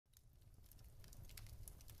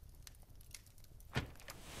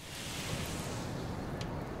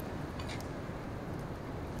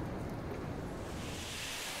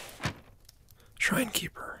Shrine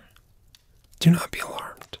Keeper, do not be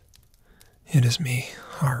alarmed. It is me,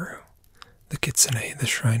 Haru, the Kitsune the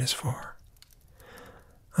shrine is for.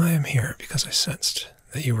 I am here because I sensed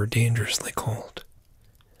that you were dangerously cold.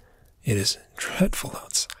 It is dreadful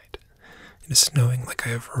outside. It is snowing like I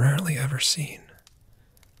have rarely ever seen.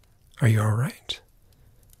 Are you all right?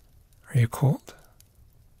 Are you cold?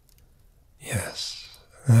 Yes,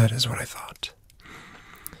 that is what I thought.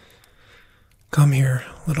 Come here,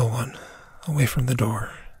 little one, away from the door,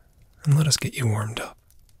 and let us get you warmed up.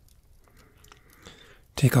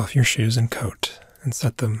 Take off your shoes and coat and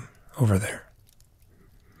set them over there.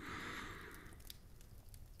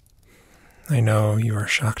 I know you are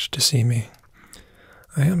shocked to see me.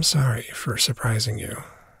 I am sorry for surprising you,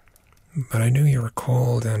 but I knew you were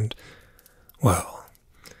cold and, well,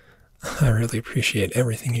 I really appreciate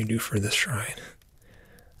everything you do for this shrine,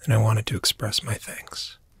 and I wanted to express my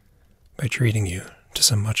thanks by treating you to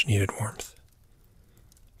some much-needed warmth.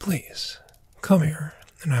 Please, come here,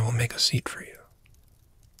 and I will make a seat for you.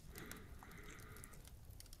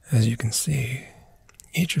 As you can see,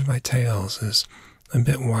 each of my tails is a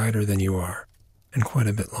bit wider than you are, and quite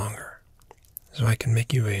a bit longer, so I can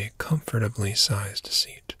make you a comfortably sized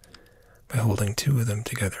seat by holding two of them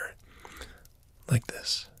together, like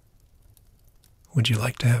this. Would you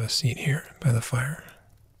like to have a seat here by the fire?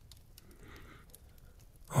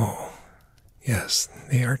 Oh, yes,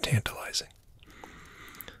 they are tantalizing.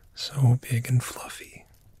 So big and fluffy.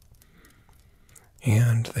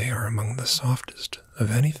 And they are among the softest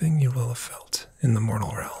of anything you will have felt in the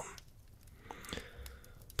mortal realm.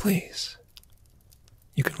 Please,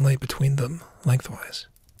 you can lay between them lengthwise.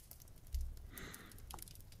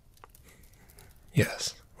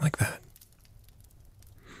 Yes, like that.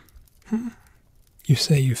 You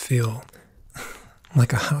say you feel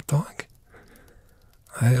like a hot dog?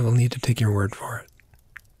 I will need to take your word for it.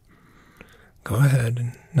 Go ahead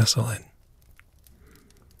and nestle in.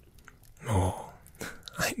 Oh,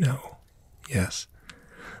 I know. Yes,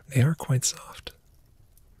 they are quite soft.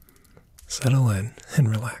 Settle in and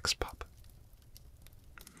relax, pup.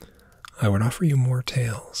 I would offer you more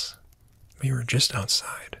tails, but you are just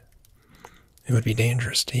outside. It would be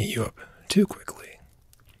dangerous to heat you up too quickly.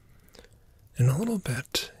 In a little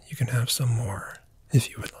bit, you can have some more if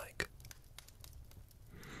you would like.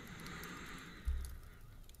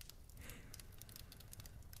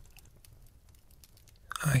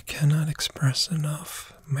 I cannot express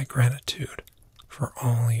enough my gratitude for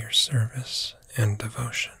all your service and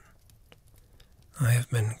devotion. I have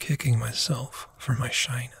been kicking myself for my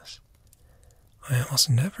shyness. I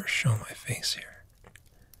almost never show my face here.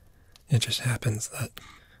 It just happens that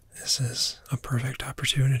this is a perfect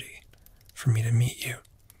opportunity for me to meet you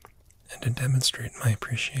and to demonstrate my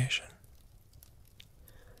appreciation.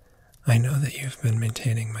 I know that you've been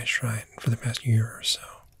maintaining my shrine for the past year or so,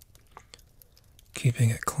 keeping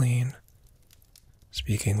it clean,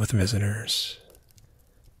 speaking with visitors,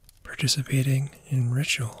 participating in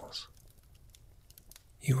rituals.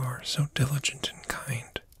 You are so diligent and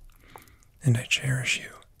kind, and I cherish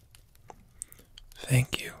you.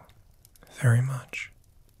 Thank you very much.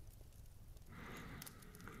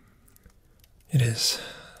 It is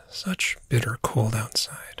such bitter cold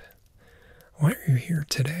outside. Why are you here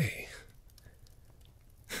today?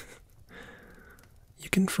 You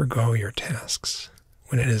can forgo your tasks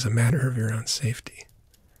when it is a matter of your own safety.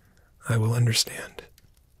 I will understand.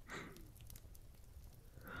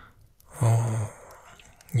 Oh,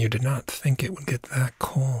 you did not think it would get that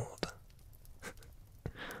cold.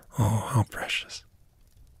 Oh, how precious.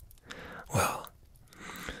 Well,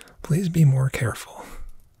 please be more careful.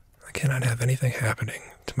 I cannot have anything happening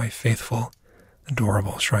to my faithful,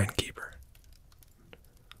 adorable shrine keeper.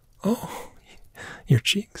 Oh, your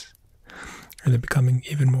cheeks. Are they becoming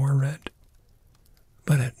even more red?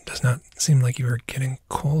 But it does not seem like you are getting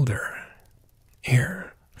colder.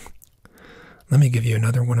 Here, let me give you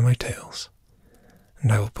another one of my tails,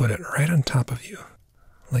 and I will put it right on top of you,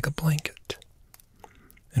 like a blanket.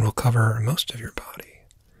 It will cover most of your body,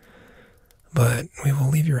 but we will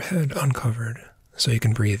leave your head uncovered so you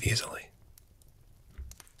can breathe easily.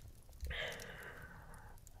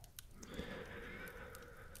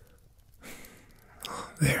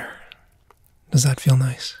 There. Does that feel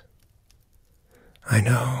nice? I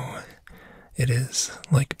know. It is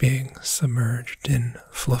like being submerged in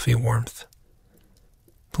fluffy warmth.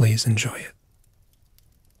 Please enjoy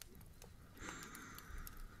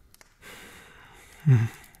it.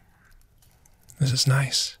 This is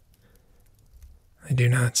nice. I do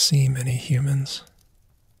not see many humans.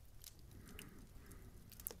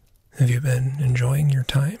 Have you been enjoying your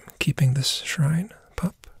time keeping this shrine,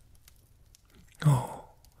 pup? Oh,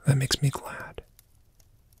 that makes me glad.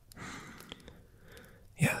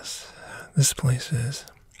 Yes, this place is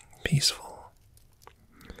peaceful.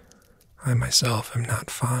 I myself am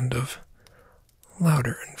not fond of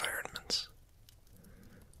louder environments.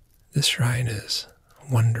 This shrine is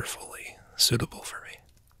wonderfully suitable for me.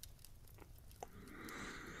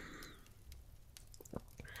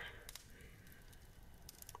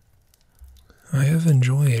 I have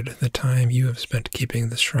enjoyed the time you have spent keeping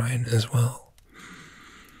this shrine as well.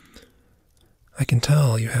 I can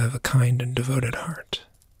tell you have a kind and devoted heart.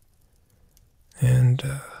 And,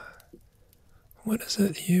 what is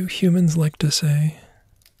it you humans like to say?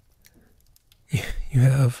 You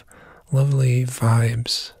have lovely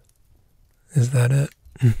vibes. Is that it?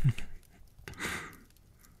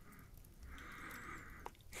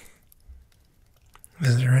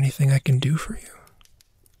 Is there anything I can do for you?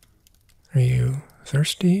 Are you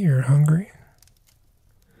thirsty or hungry?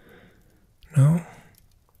 No?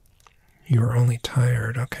 You are only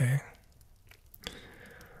tired, okay.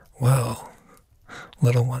 Well,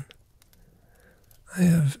 little one, I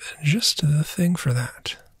have just the thing for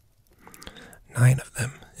that. 9 of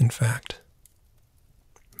them, in fact.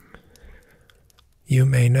 You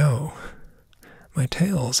may know, my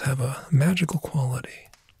tails have a magical quality.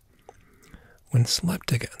 When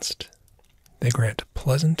slept against, they grant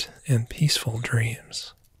pleasant and peaceful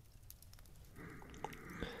dreams.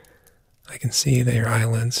 I can see that your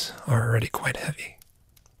eyelids are already quite heavy.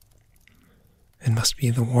 It must be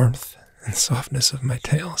the warmth and softness of my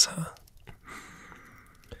tails, huh?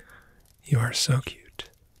 You are so cute.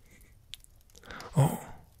 Oh,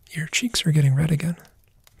 your cheeks are getting red again.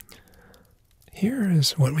 Here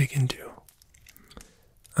is what we can do.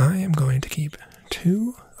 I am going to keep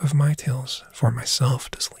 2 of my tails for myself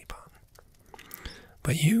to sleep on.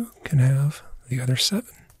 But you can have the other 7.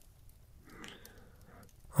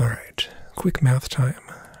 Alright, quick math time.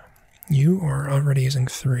 You are already using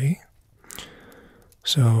 3,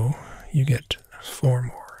 so you get 4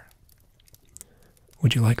 more.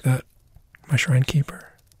 Would you like that, my shrine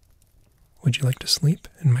keeper? Would you like to sleep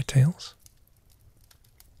in my tails?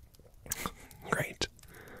 Great.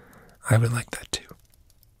 I would like that too.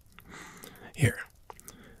 Here,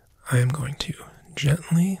 I am going to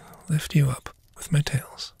gently lift you up with my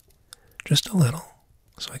tails. Just a little,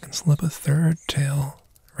 so I can slip a 3rd tail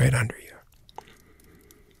right under you.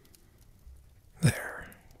 There.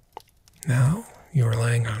 Now you are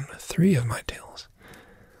laying on 3 of my tails,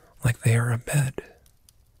 like they are a bed.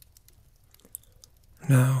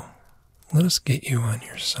 Now, let us get you on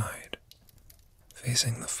your side,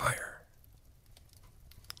 facing the fire.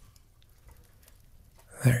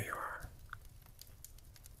 There you are.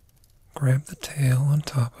 Grab the tail on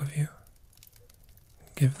top of you,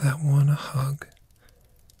 give that one a hug,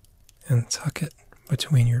 and tuck it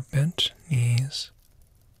between your bent knees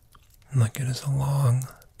like it is a long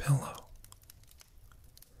pillow.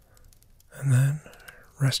 And then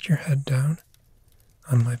rest your head down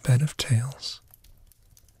on my bed of tails.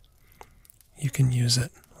 You can use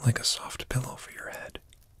it like a soft pillow for your head.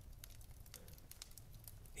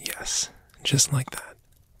 Yes, just like that.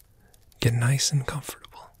 Get nice and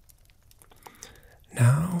comfortable.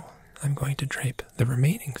 Now I'm going to drape the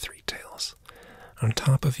remaining 3 tails on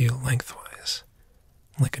top of you lengthwise,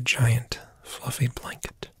 like a giant fluffy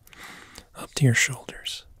blanket, up to your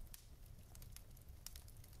shoulders.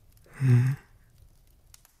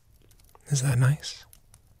 Is that nice?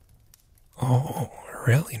 Oh,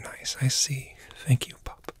 really nice, I see. Thank you,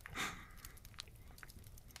 pup.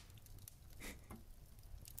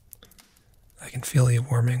 I can feel you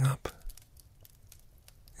warming up.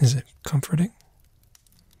 Is it comforting?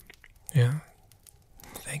 Yeah,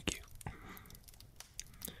 thank you.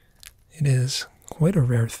 It is quite a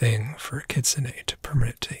rare thing for a Kitsune to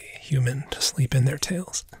permit a human to sleep in their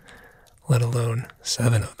tails, let alone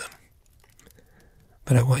 7 of them.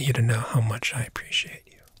 But I want you to know how much I appreciate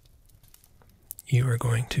you. You are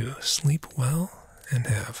going to sleep well and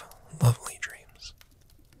have lovely dreams.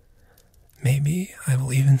 Maybe I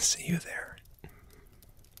will even see you there.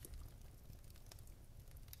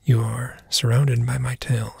 You are surrounded by my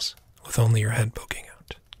tails, with only your head poking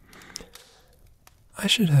out. I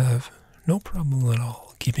should have no problem at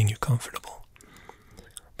all keeping you comfortable.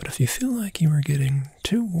 But if you feel like you are getting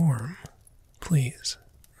too warm, please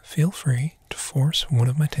feel free to force one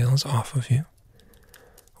of my tails off of you.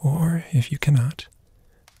 Or if you cannot,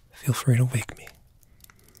 feel free to wake me.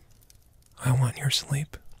 I want your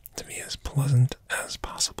sleep to be as pleasant as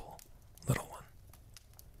possible, little one.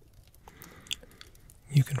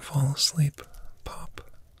 You can fall asleep, Pop.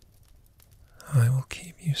 I will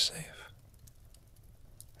keep you safe.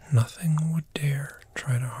 Nothing would dare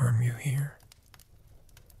try to harm you here.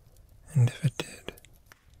 And if it did,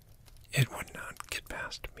 it would not get past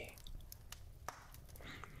must be.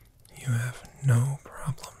 You have no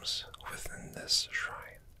problems within this shrine.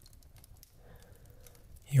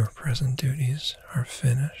 Your present duties are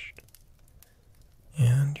finished,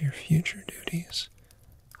 and your future duties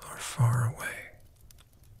are far away.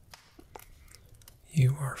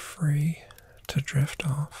 You are free to drift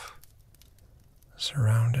off,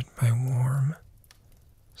 surrounded by warm,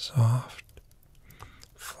 soft,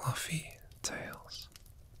 fluffy tails,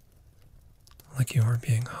 like you are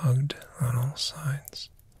being hugged on all sides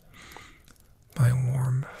by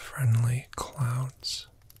warm, friendly clouds.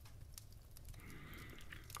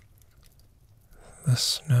 The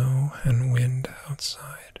snow and wind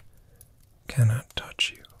outside cannot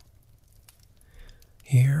touch you.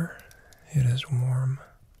 Here it is warm.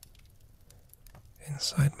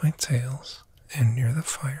 Inside my tails and near the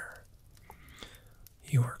fire,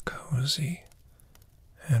 you are cozy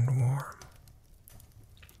and warm.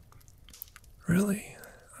 Really,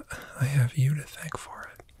 I have you to thank for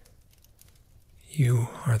it. You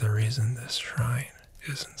are the reason this shrine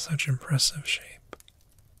is in such impressive shape.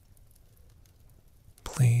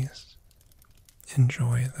 Please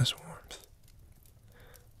enjoy this warmth,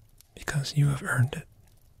 because you have earned it.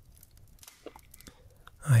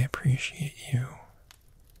 I appreciate you,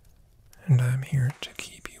 and I'm here to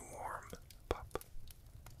keep you warm, pup.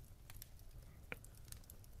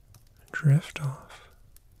 Drift off.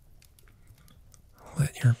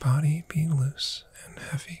 Let your body be loose and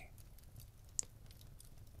heavy.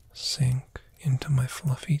 Sink into my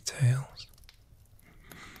fluffy tails.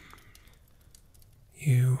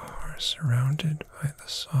 You are surrounded by the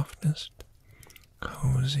softest,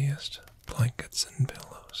 coziest blankets and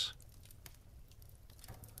pillows.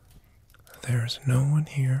 There is no one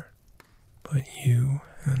here but you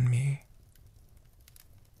and me.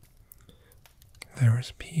 There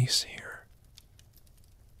is peace here.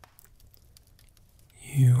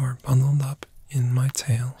 You are bundled up in my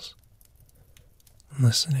tails,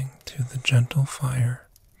 listening to the gentle fire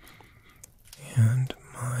and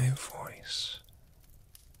my voice.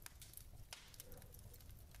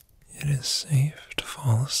 It is safe to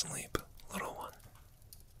fall asleep, little one.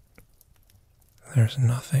 There's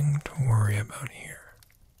nothing to worry about here.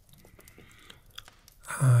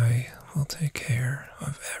 I will take care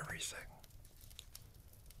of everything.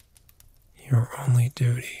 Your only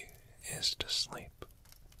duty is to sleep.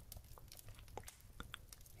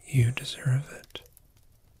 You deserve it.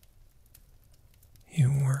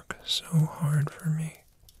 You work so hard for me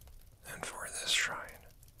and for this shrine.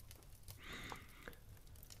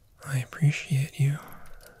 I appreciate you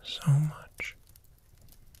so much.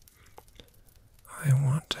 I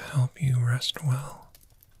want to help you rest well.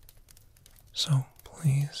 So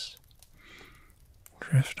please,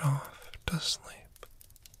 drift off to sleep.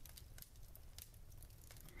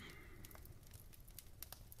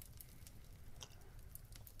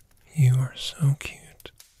 You are so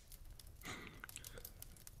cute.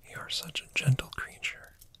 You are such a gentle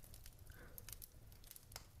creature.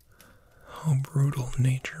 How brutal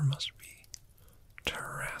nature must be to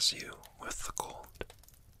harass you with the cold.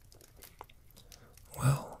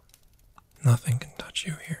 Well, nothing can touch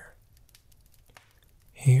you here.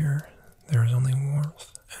 Here, there is only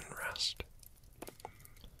warmth and rest.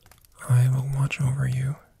 I will watch over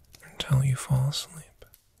you until you fall asleep.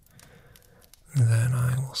 Then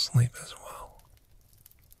I will sleep as well.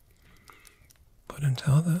 But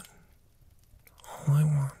until then, all I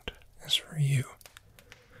want is for you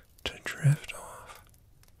to drift off,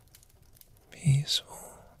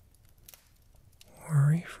 peaceful,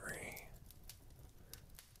 worry-free,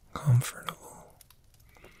 comfortable,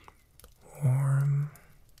 warm,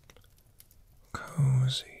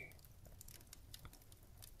 cozy,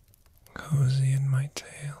 cozy in my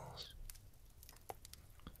tails,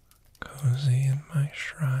 cozy in my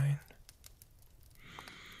shrine,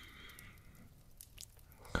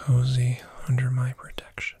 cozy under my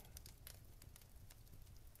protection.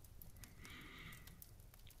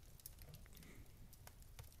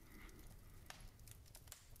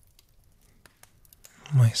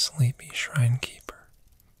 My sleepy shrine keeper,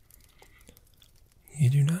 you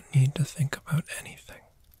do not need to think about anything.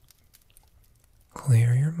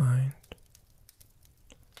 Clear your mind.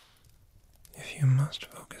 If you must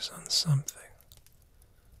focus on something,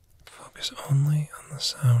 focus only on the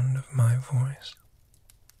sound of my voice.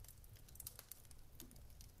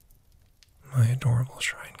 My adorable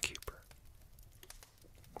shrine keeper.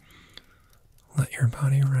 Let your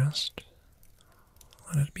body rest.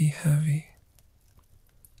 Let it be heavy.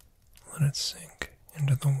 Let it sink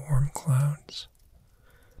into the warm clouds,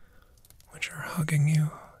 which are hugging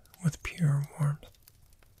you with pure warmth.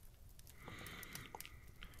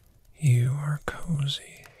 You are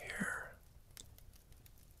cozy here.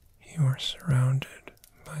 You are surrounded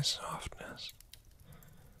by softness,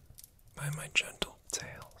 by my gentle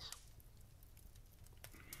tales.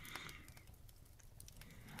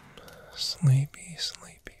 Sleepy,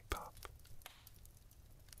 sleepy pup.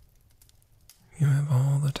 You have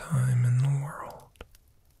all the time in the world.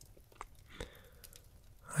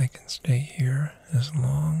 I can stay here as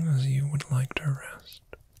long as you would like to rest.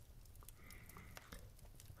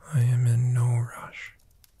 I am in no rush.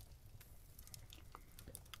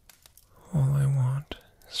 All I want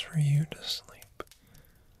is for you to sleep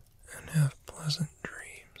and have pleasant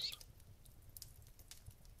dreams.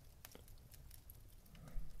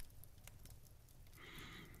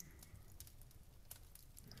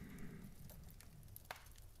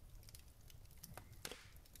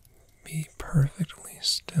 Be perfectly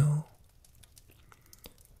still.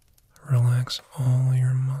 Relax all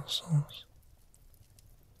your muscles.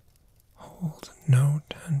 Hold no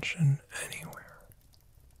tension anywhere.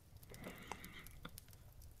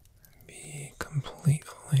 Be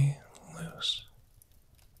completely loose.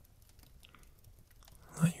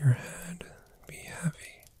 Let your head be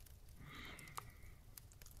heavy.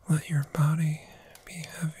 Let your body be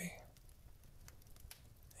heavy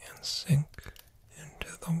and sink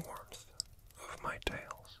into the warmth of my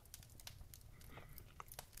tails.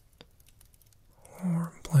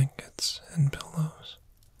 Warm blankets and pillows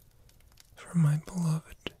for my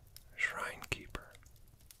beloved shrine keeper.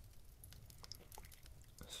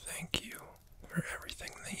 Thank you for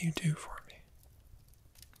everything that you do for me.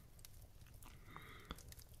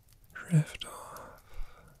 Drift off.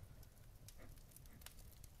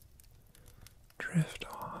 Drift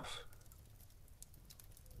off.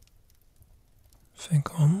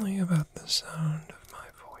 Think only about the sound of my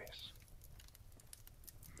voice.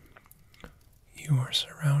 You are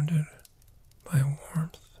surrounded by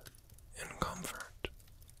warmth and comfort.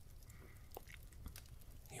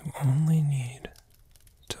 You only need